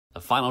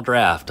The final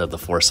draft of the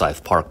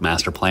Forsyth Park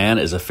Master Plan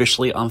is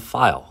officially on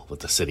file with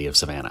the City of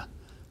Savannah.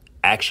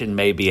 Action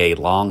may be a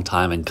long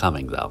time in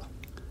coming, though.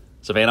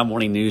 Savannah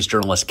Morning News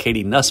journalists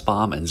Katie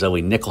Nussbaum and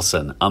Zoe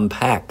Nicholson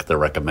unpack the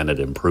recommended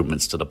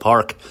improvements to the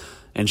park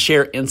and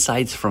share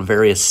insights from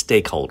various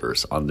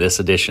stakeholders on this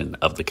edition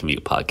of the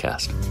Commute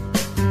podcast.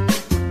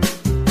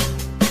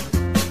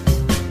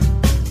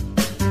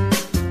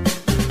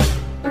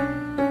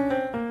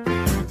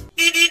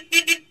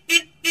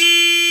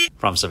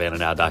 From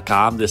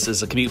SavannahNow.com, this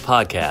is a Commute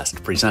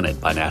podcast presented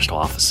by National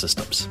Office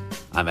Systems.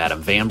 I'm Adam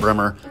Van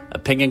Brimmer,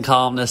 opinion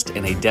columnist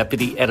and a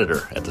deputy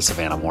editor at the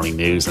Savannah Morning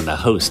News and the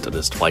host of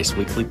this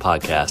twice-weekly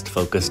podcast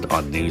focused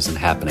on news and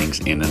happenings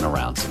in and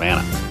around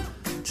Savannah.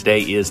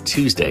 Today is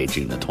Tuesday,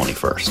 June the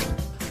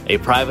 21st. A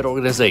private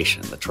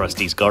organization, the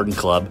Trustees Garden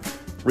Club,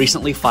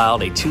 recently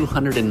filed a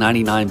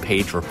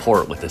 299-page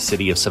report with the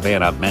City of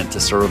Savannah meant to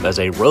serve as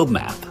a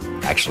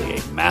roadmap, actually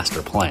a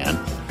master plan,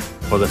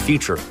 for the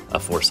future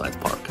of Forsyth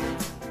Park.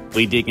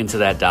 We dig into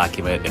that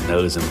document and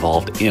those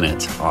involved in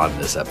it on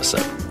this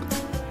episode.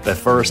 But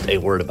first, a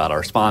word about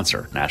our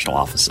sponsor, National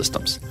Office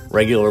Systems.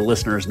 Regular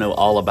listeners know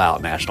all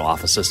about National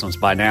Office Systems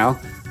by now.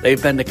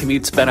 They've been the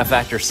Commute's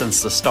benefactor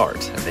since the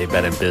start, and they've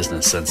been in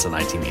business since the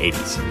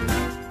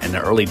 1980s. In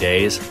the early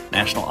days,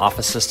 National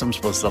Office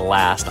Systems was the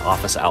last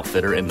office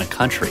outfitter in the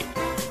country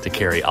to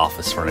carry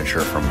office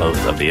furniture from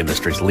both of the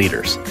industry's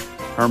leaders,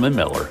 Herman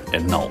Miller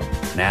and Knoll.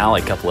 Now,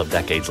 a couple of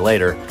decades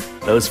later,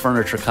 those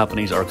furniture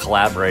companies are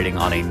collaborating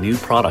on a new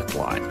product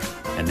line,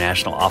 and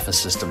National Office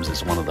Systems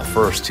is one of the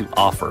first to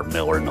offer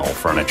Miller-Knoll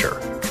furniture.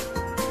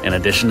 In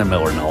addition to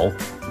Miller-Knoll,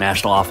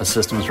 National Office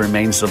Systems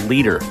remains the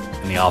leader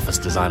in the office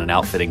design and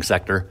outfitting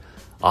sector,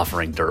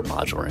 offering dirt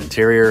modular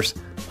interiors,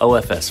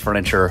 OFS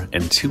furniture,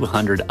 and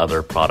 200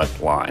 other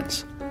product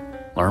lines.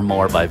 Learn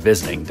more by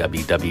visiting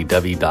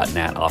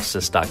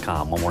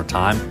www.natoffices.com. One more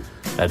time,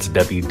 that's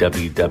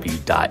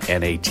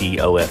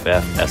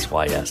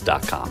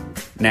www.natoffices.com.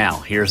 Now,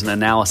 here's an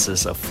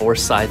analysis of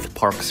Forsyth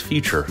Park's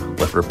future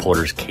with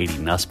reporters Katie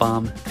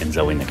Nussbaum and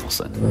Zoe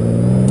Nicholson.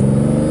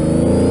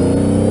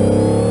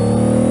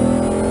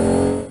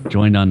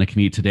 Joined on the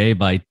Commute today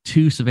by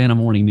two Savannah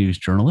Morning News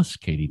journalists,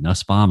 Katie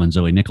Nussbaum and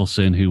Zoe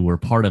Nicholson, who were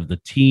part of the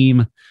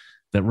team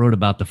that wrote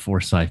about the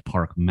Forsyth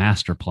Park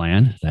Master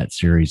Plan. That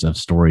series of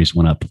stories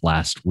went up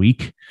last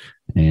week,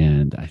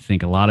 and I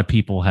think a lot of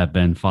people have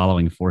been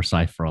following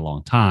Forsyth for a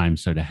long time.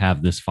 So to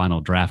have this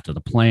final draft of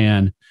the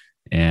plan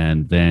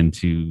and then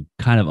to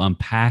kind of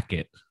unpack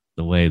it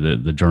the way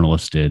that the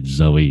journalists did,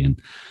 Zoe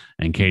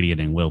and Katie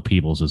and Will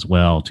Peebles as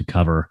well, to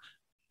cover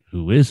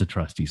who is the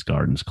Trustees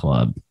Gardens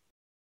Club,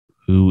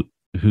 who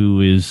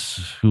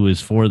is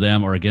for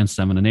them or against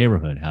them in the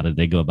neighborhood. How did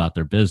they go about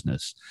their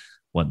business?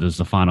 What does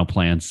the final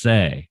plan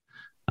say?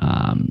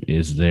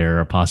 Is there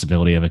a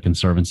possibility of a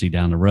conservancy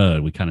down the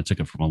road? We kind of took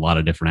it from a lot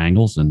of different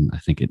angles, and I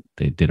think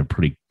they did a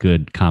pretty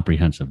good,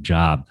 comprehensive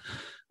job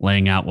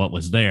laying out what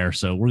was there.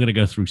 So we're going to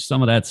go through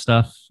some of that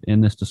stuff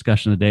in this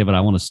discussion today, but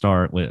I want to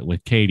start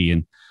with Katie.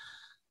 And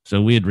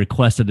so we had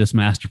requested this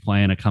master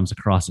plan. It comes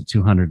across at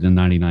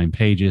 299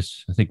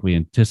 pages. I think we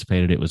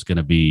anticipated it was going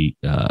to be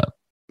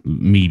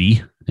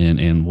meaty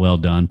and well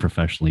done,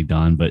 professionally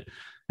done. But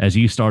as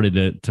you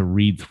started to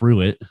read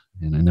through it,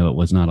 and I know it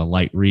was not a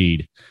light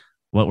read,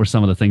 what were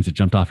some of the things that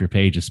jumped off your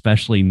page,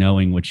 especially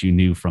knowing what you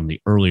knew from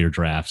the earlier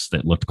drafts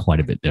that looked quite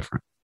a bit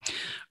different?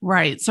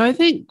 Right. So I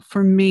think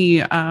for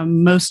me,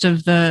 most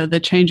of the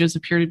changes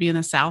appear to be in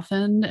the South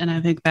End. And I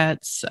think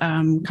that's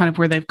kind of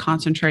where they've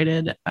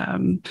concentrated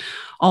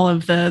all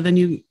of the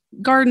new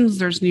gardens.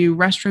 There's new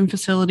restroom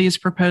facilities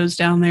proposed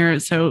down there.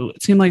 So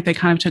it seemed like they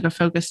kind of took a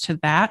focus to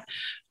that.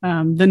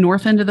 The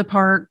north end of the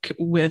park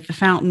with the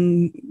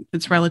fountain,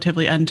 it's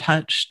relatively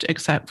untouched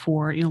except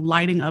for,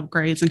 lighting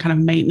upgrades and kind of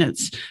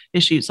maintenance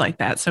issues like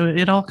that. So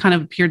it all kind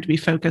of appeared to be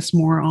focused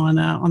more on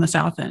the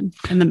south end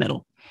in the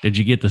middle. Did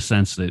you get the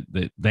sense that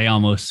they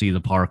almost see the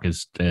park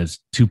as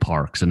two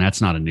parks? And that's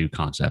not a new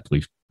concept.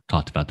 We've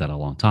talked about that a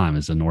long time,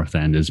 as the north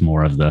end is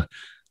more of the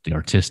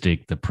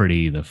artistic, the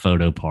pretty, the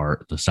photo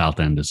part. The south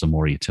end is the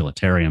more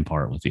utilitarian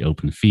part with the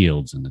open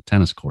fields and the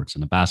tennis courts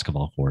and the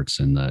basketball courts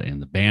and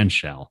the band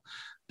shell.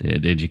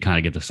 Did you kind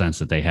of get the sense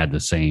that they had the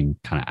same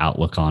kind of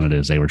outlook on it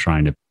as they were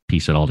trying to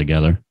piece it all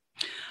together?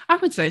 I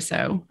would say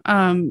so.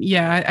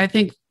 I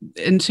think,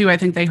 and two, I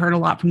think they heard a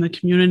lot from the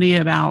community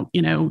about,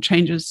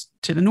 changes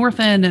to the north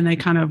end, and they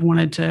kind of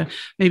wanted to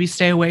maybe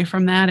stay away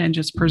from that and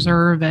just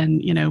preserve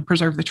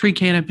the tree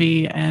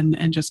canopy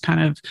and just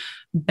kind of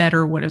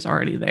better what is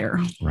already there.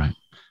 Right.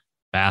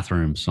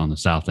 Bathrooms on the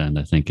south end,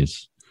 I think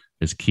is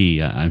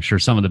key. I'm sure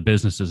some of the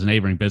businesses,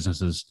 neighboring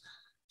businesses,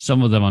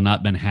 some of them have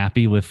not been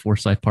happy with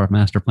Forsyth Park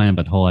Master Plan,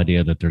 but the whole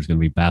idea that there's going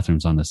to be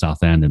bathrooms on the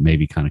south end and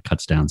maybe kind of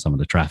cuts down some of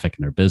the traffic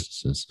in their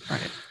businesses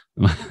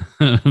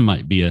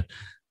might be a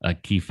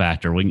key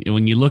factor.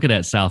 When you look at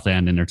that south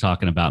end and they're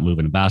talking about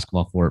moving a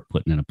basketball court,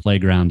 putting in a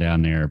playground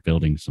down there,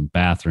 building some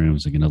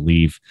bathrooms, they're going to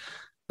leave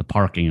the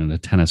parking and the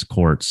tennis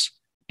courts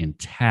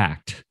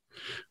intact.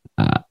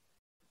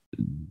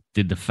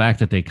 did the fact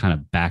that they kind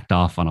of backed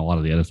off on a lot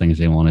of the other things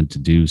they wanted to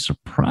do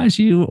surprise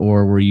you,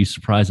 or were you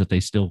surprised that they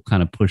still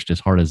kind of pushed as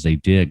hard as they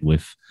did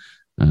with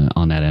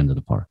on that end of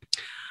the park?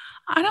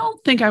 I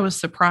don't think I was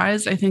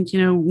surprised. I think,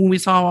 when we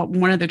saw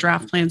one of the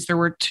draft plans, there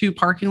were 2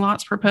 parking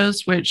lots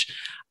proposed, which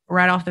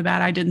right off the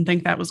bat, I didn't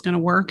think that was going to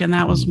work. And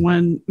that was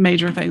one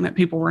major thing that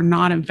people were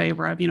not in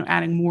favor of,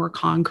 adding more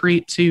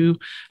concrete to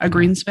a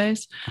green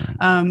space.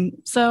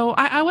 So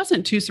I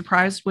wasn't too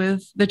surprised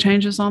with the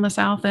changes on the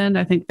south end.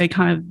 I think they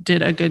kind of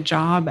did a good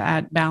job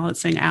at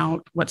balancing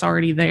out what's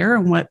already there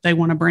and what they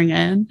want to bring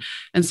in.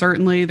 And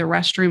certainly the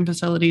restroom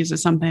facilities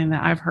is something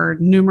that I've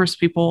heard numerous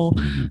people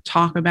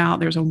talk about.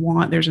 There's a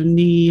want, there's a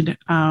need.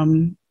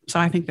 So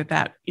I think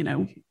that,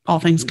 all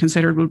things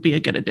considered, would be a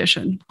good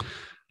addition.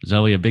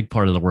 Zoe, a big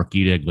part of the work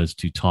you did was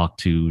to talk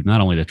to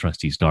not only the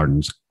Trustees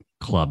Gardens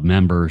Club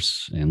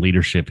members and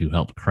leadership who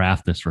helped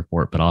craft this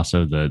report, but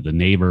also the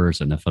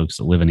neighbors and the folks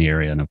that live in the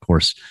area. And of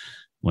course,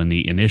 when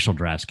the initial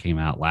drafts came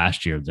out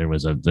last year, there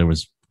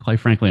was quite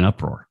frankly an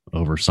uproar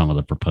over some of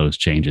the proposed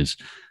changes.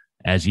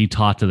 As you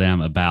talked to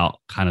them about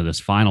kind of this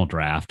final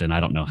draft, and I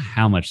don't know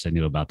how much they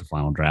knew about the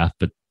final draft,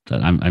 but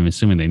I'm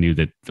assuming they knew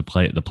that the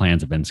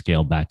plans have been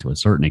scaled back to a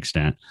certain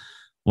extent.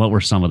 What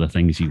were some of the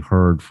things you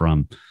heard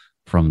from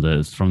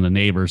the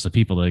neighbors, the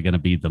people that are going to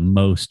be the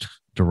most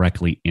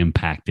directly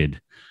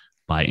impacted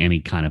by any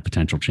kind of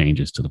potential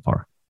changes to the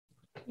park?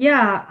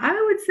 Yeah,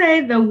 I would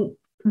say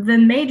the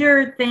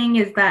major thing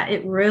is that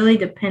it really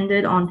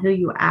depended on who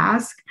you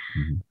ask,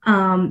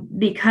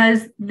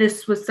 because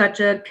this was such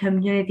a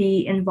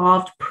community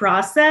involved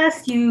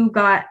process. You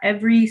got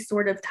every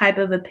sort of type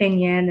of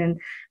opinion,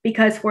 and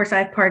because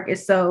Forsyth Park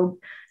is so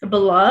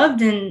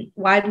beloved and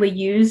widely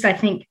used, I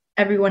think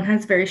everyone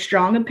has very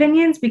strong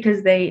opinions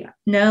because they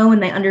know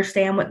and they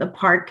understand what the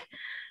park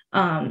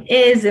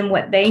is and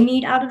what they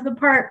need out of the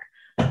park.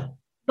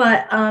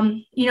 But,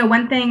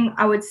 one thing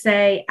I would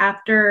say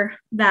after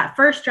that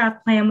first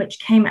draft plan, which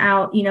came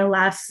out,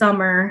 last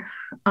summer,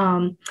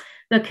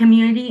 the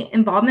community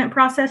involvement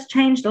process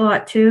changed a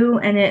lot too.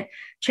 And it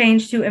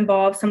changed to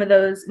involve some of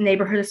those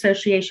neighborhood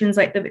associations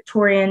like the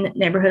Victorian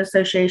Neighborhood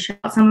Association,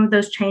 some of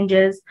those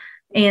changes.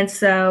 And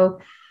so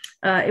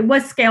it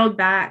was scaled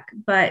back,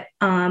 but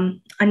I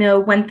know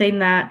one thing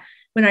that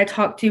when I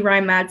talked to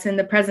Ryan Madsen,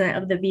 the president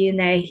of the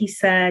V&A, he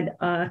said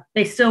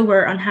they still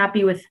were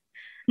unhappy with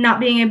not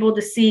being able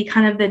to see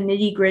kind of the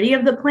nitty gritty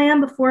of the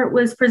plan before it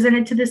was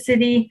presented to the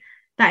city.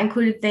 That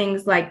included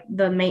things like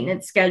the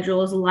maintenance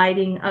schedules,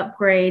 lighting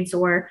upgrades,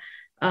 or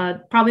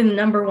probably the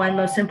number one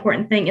most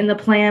important thing in the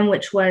plan,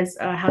 which was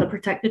how to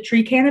protect the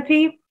tree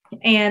canopy.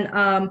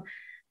 And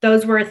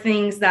those were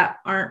things that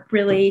aren't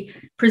really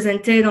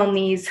presented on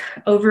these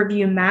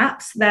overview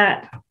maps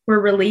that were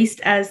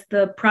released as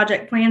the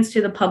project plans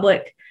to the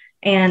public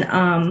and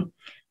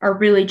are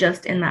really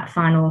just in that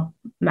final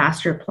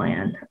master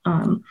plan.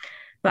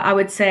 But I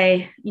would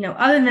say,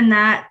 other than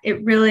that,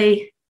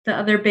 the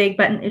other big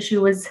button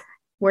issue was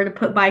where to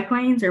put bike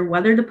lanes or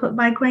whether to put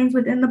bike lanes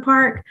within the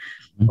park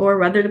or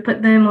whether to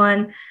put them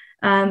on,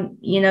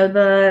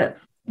 the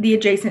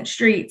adjacent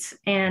streets.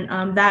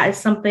 And that is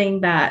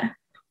something that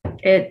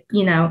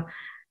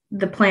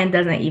the plan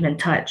doesn't even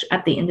touch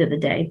at the end of the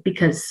day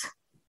because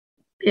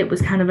it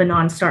was kind of a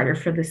non-starter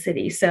for the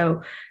city.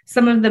 So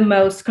some of the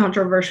most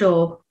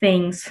controversial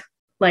things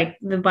like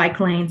the bike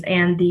lanes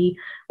and the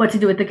what to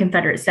do with the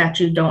Confederate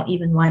statue don't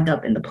even wind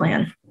up in the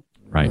plan.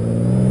 Right.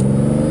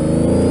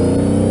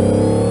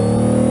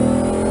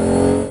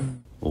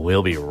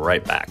 We'll be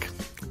right back.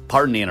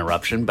 Pardon the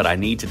interruption, but I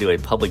need to do a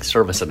public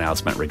service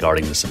announcement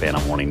regarding the Savannah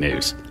Morning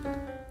News.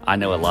 I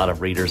know a lot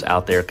of readers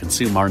out there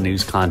consume our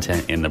news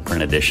content in the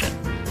print edition.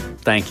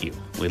 Thank you.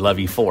 We love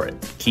you for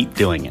it. Keep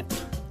doing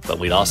it. But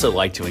we'd also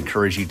like to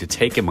encourage you to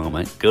take a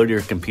moment, go to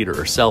your computer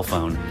or cell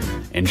phone,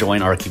 and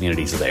join our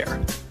communities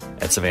there.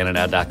 At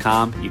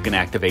SavannahNow.com, you can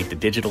activate the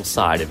digital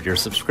side of your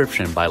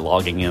subscription by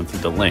logging in through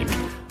the link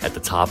at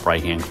the top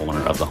right-hand corner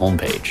of the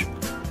homepage.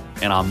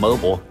 And on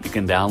mobile, you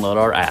can download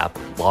our app,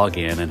 log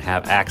in, and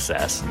have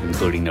access,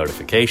 including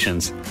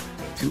notifications,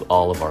 to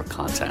all of our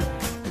content.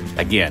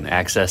 Again,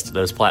 access to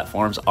those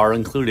platforms are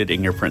included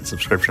in your print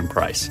subscription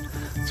price,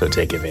 so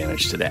take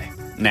advantage today.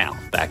 Now,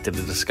 back to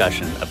the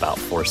discussion about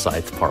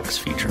Forsyth Park's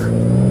future.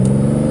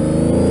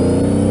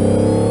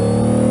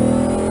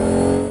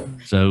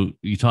 So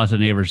you talked to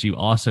neighbors. You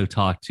also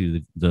talked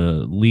to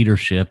the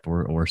leadership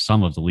or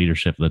some of the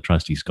leadership of the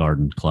Trustees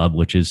Garden Club,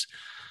 which is,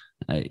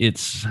 I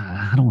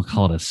don't want to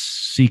call it a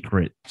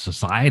secret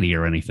society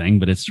or anything,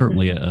 but it's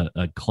certainly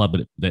a club,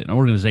 an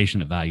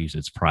organization that values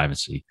its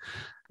privacy.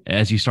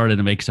 As you started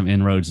to make some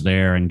inroads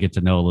there and get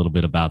to know a little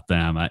bit about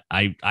them,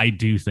 I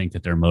do think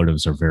that their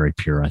motives are very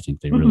pure. I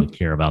think they really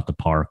care about the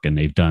park, and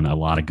they've done a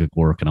lot of good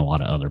work in a lot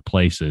of other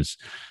places.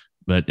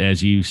 But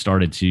as you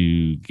started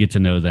to get to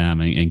know them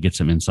and get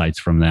some insights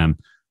from them,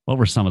 what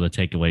were some of the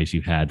takeaways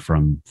you had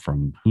from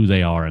who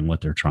they are and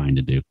what they're trying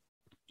to do?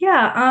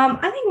 Yeah,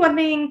 I think one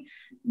thing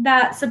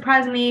that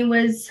surprised me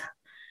was,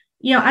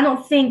 I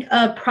don't think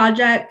a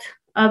project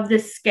of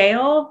this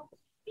scale,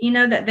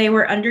 that they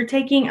were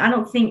undertaking, I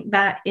don't think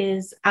that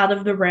is out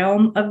of the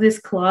realm of this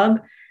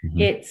club.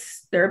 Mm-hmm.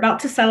 They're about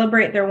to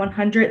celebrate their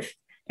 100th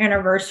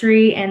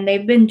anniversary, and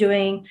they've been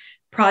doing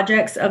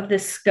projects of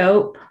this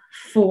scope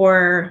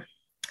for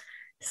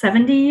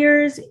 70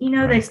 years.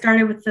 Right. They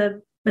started with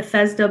the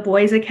Bethesda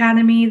Boys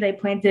Academy. They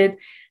planted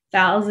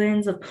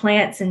thousands of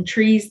plants and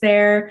trees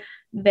there.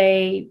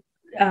 They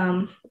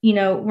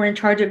were in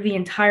charge of the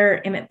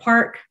entire Emmett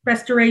Park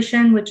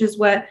restoration, which is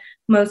what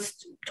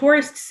most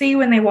tourists see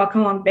when they walk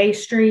along Bay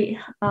Street,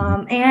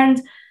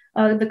 and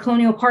the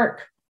Colonial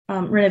Park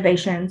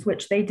renovations,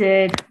 which they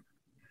did,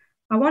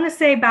 I want to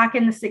say, back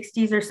in the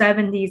 60s or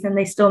 70s, and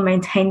they still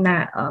maintain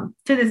that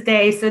to this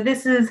day. So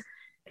this is,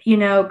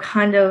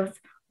 kind of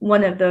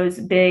one of those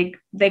big,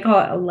 they call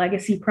it a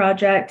legacy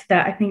project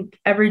that I think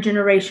every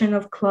generation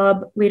of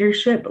club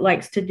leadership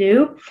likes to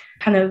do,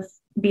 kind of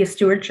be a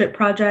stewardship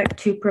project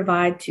to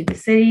provide to the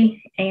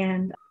city.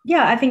 And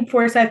yeah, I think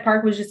Forsyth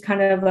Park was just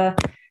kind of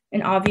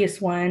an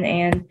obvious one.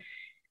 And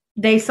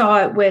they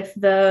saw it with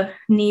the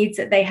needs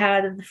that they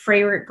had of the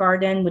Freyrick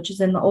Garden, which is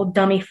in the old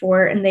dummy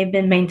fort, and they've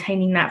been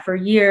maintaining that for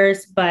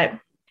years. But,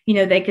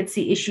 they could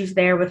see issues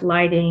there with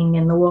lighting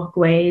and the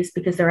walkways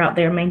because they're out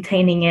there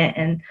maintaining it.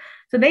 And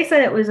so they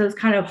said it was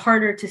kind of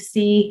harder to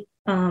see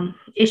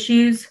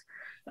issues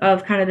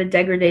of kind of the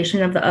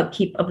degradation of the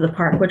upkeep of the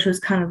park, which was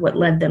kind of what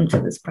led them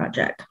to this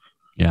project.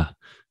 Yeah.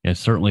 Yeah,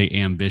 certainly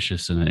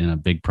ambitious and a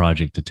big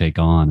project to take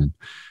on.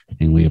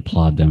 And we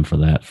applaud them for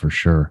that, for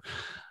sure.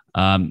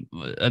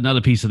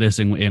 Another piece of this,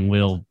 and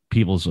Will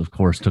Peebles, of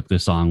course, took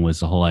this on,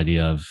 was the whole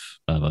idea of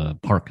a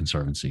park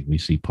conservancy. We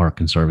see park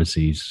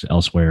conservancies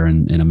elsewhere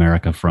in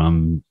America,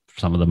 from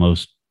some of the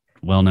most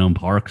well-known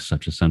parks,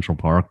 such as Central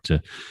Park,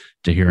 to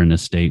here in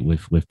this state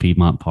with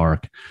Piedmont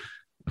Park.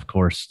 Of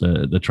course,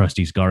 the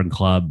Trustees Garden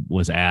Club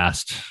was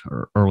asked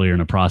earlier in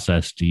the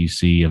process, do you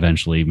see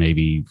eventually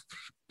maybe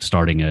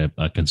starting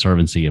a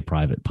conservancy, a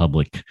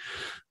private-public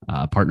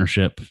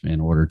partnership,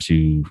 in order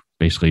to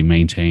basically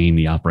maintain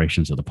the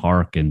operations of the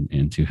park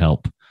and to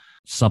help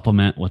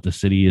supplement what the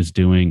city is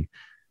doing?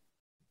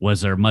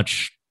 Was there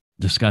much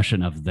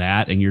discussion of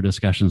that in your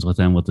discussions with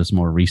them with this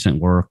more recent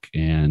work?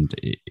 And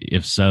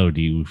if so,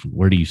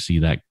 where do you see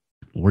that?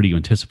 Where do you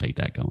anticipate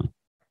that going?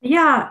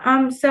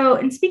 Yeah. So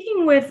in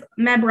speaking with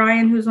Meb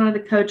Ryan, who's one of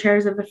the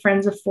co-chairs of the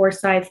Friends of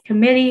Forsyth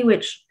Committee,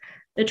 which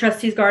the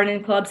Trustees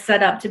Garden Club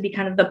set up to be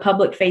kind of the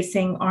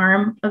public-facing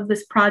arm of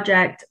this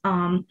project,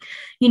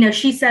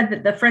 she said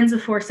that the Friends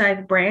of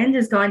Forsyth brand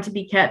is going to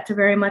be kept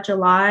very much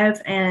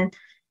alive, and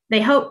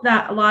they hope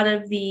that a lot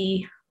of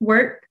the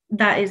work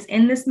that is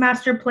in this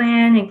master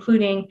plan,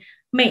 including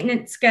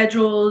maintenance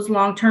schedules,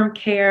 long-term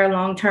care,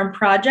 long-term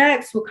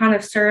projects, will kind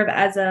of serve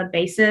as a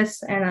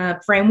basis and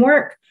a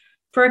framework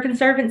for a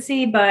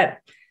conservancy. But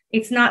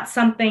it's not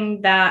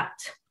something that,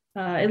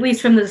 at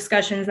least from the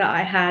discussions that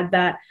I had,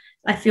 that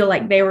I feel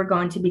like they were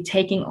going to be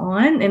taking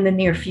on in the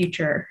near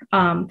future.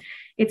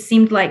 It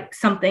seemed like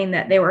something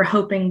that they were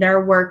hoping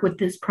their work with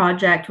this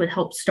project would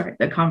help start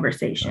the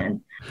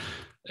conversation.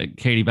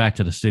 Katie, back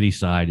to the city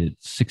side,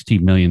 it's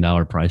 $16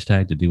 million price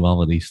tag to do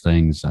all of these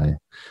things. I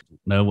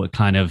know what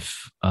kind of,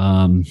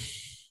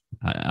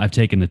 I've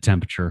taken the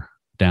temperature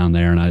down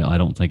there, and I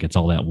don't think it's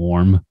all that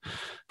warm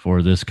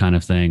for this kind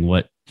of thing.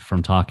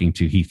 From talking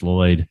to Heath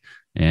Lloyd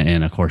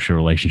and of course your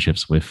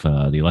relationships with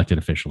the elected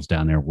officials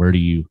down there,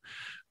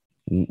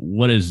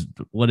 what is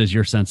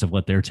your sense of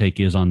what their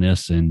take is on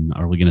this? And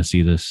are we going to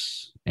see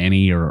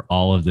any or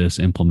all of this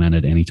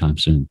implemented anytime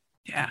soon?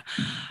 Yeah.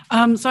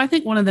 So I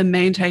think one of the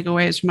main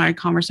takeaways from my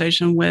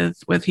conversation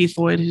with Heath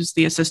Lloyd, who's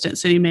the assistant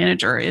city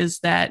manager, is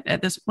that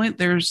at this point,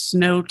 there's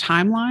no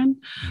timeline.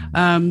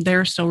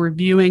 They're still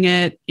reviewing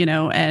it,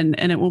 and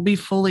it will be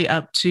fully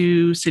up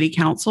to city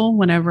council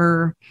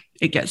whenever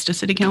it gets to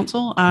city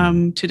council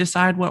to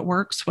decide what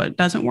works, what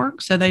doesn't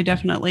work. So they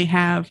definitely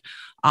have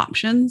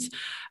options.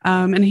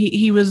 And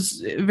he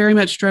was very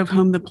much drove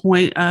home the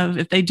point of,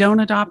 if they don't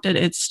adopt it,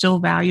 it's still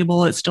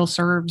valuable. It still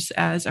serves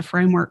as a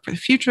framework for the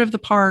future of the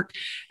park.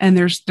 And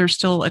there's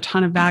still a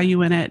ton of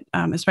value in it,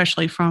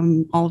 especially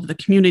from all of the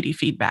community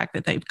feedback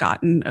that they've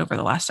gotten over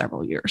the last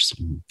several years.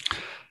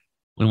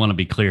 We want to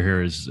be clear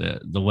here is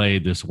the way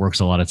this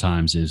works a lot of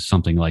times is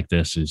something like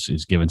this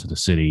is given to the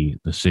city.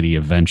 The city,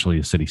 eventually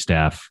the city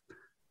staff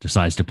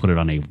decides to put it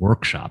on a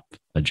workshop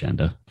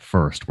agenda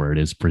first, where it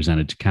is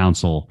presented to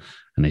council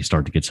and they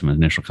start to get some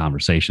initial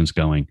conversations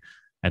going.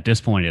 At this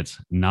point, it's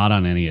not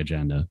on any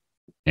agenda.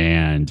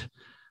 And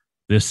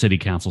this city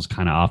council is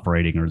kind of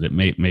operating, or that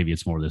maybe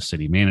it's more the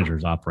city manager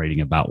is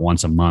operating about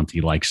once a month.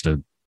 He likes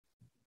to,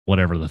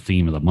 whatever the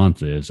theme of the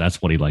month is,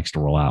 that's what he likes to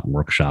roll out in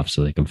workshops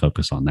so they can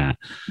focus on that.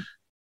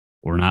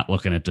 We're not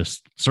looking at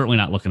this, certainly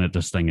not looking at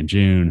this thing in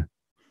June,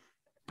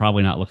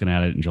 probably not looking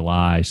at it in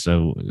July.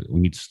 So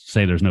when you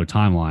say there's no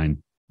timeline,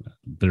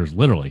 there's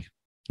literally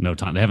no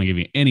time. They haven't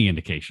given you any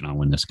indication on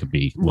when this could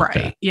be looked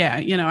right. at. Yeah.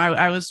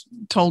 I was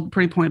told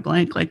pretty point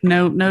blank, like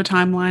no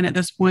timeline at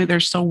this point. They're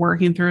still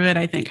working through it.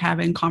 I think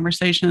having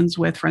conversations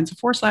with Friends of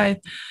Forsyth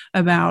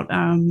about,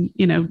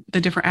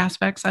 the different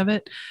aspects of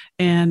it.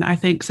 And I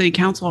think City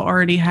Council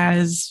already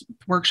has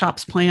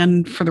workshops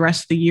planned for the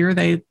rest of the year.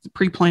 They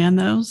pre-plan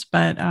those,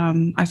 but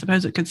I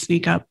suppose it could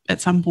sneak up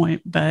at some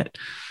point. But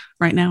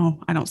right now,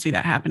 I don't see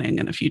that happening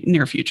in the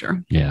near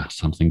future. Yeah.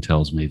 Something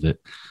tells me that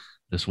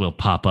this will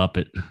pop up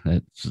at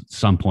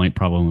some point,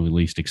 probably when we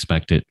least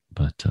expect it,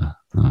 but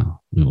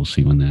we will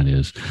see when that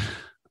is.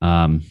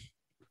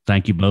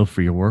 Thank you both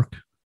for your work.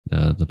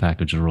 The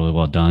package is really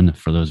well done.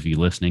 For those of you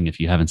listening, if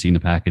you haven't seen the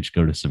package,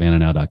 go to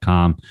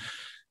savannahnow.com.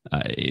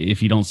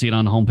 If you don't see it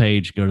on the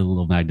homepage, go to the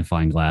little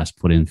magnifying glass,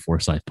 put in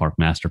Forsyth Park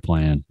Master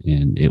Plan,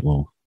 and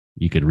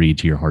you could read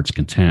to your heart's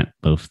content,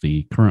 both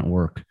the current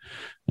work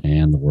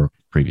and the work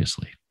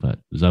previously. But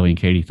Zoe and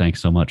Katie, thanks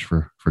so much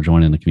for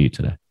joining the Commute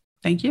today.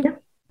 Thank you. Yeah.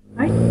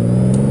 Right.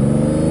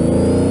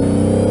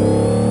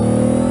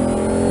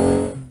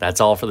 That's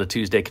all for the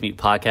Tuesday Commute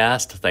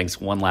podcast. Thanks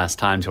one last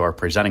time to our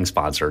presenting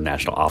sponsor,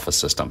 National Office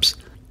Systems.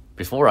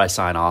 Before I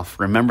sign off,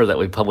 remember that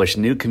we publish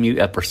new Commute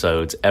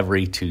episodes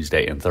every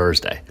Tuesday and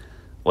Thursday.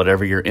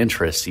 Whatever your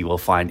interests, you will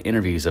find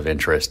interviews of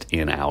interest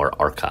in our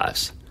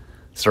archives.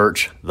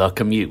 Search The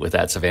Commute with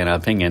that Savannah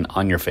opinion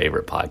on your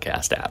favorite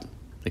podcast app.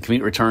 The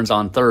Commute returns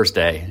on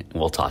Thursday, and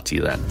we'll talk to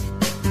you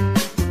then.